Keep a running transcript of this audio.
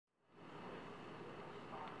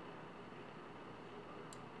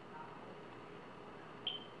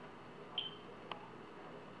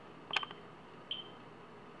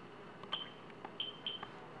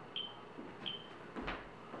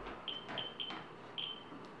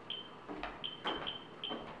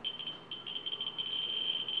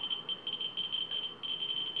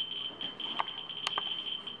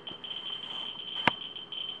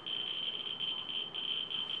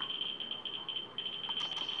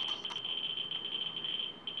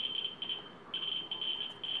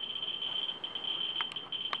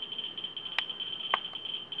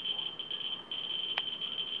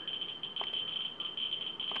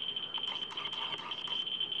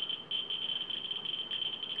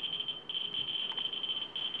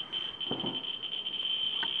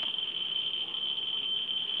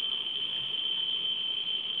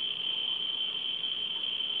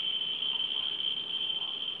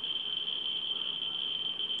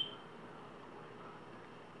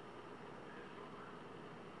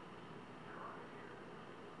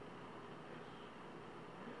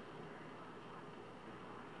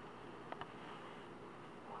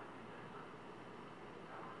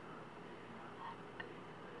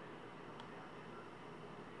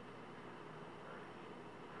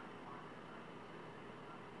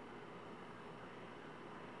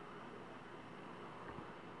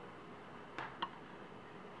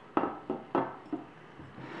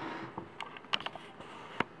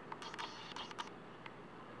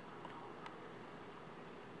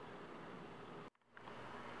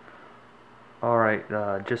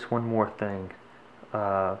Alright, just one more thing.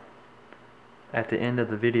 At the end of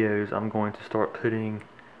the videos, I'm going to start putting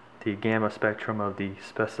the gamma spectrum of the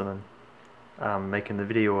specimen I'm making the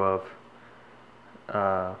video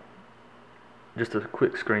of. Just a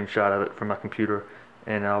quick screenshot of it from my computer,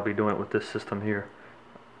 and I'll be doing it with this system here.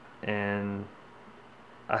 And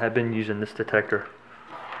I have been using this detector,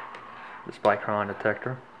 the Spicron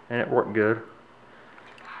detector, and it worked good,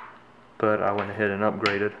 but I went ahead and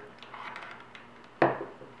upgraded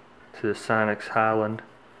to the Sinix Highland.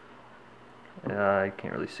 You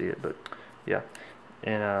can't really see it, but yeah,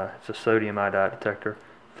 and it's a sodium iodide detector,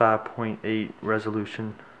 5.8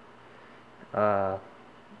 resolution, and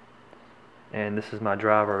this is my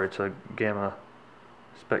driver. It's a Gamma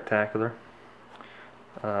Spectacular.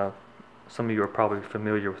 Some of you are probably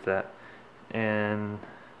familiar with that, and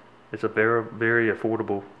it's a very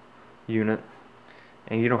affordable unit,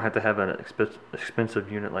 and you don't have to have an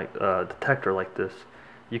expensive unit like detector like this.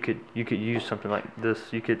 You could use something like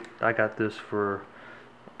this. I got this for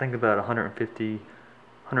I think about $150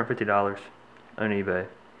 on eBay,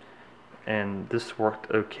 and this worked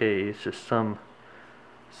okay. It's just some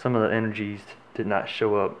of the energies did not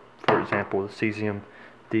show up. For example, the cesium,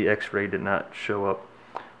 the X-ray did not show up,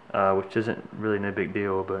 which isn't really no big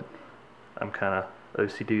deal, but I'm kind of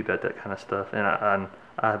OCD about that kind of stuff, and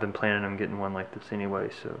I've been planning on getting one like this anyway,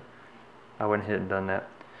 so I went ahead and done that.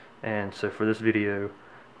 And so for this video,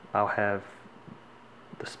 I'll have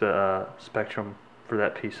the spectrum for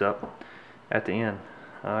that piece up at the end.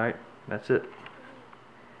 Alright, that's it.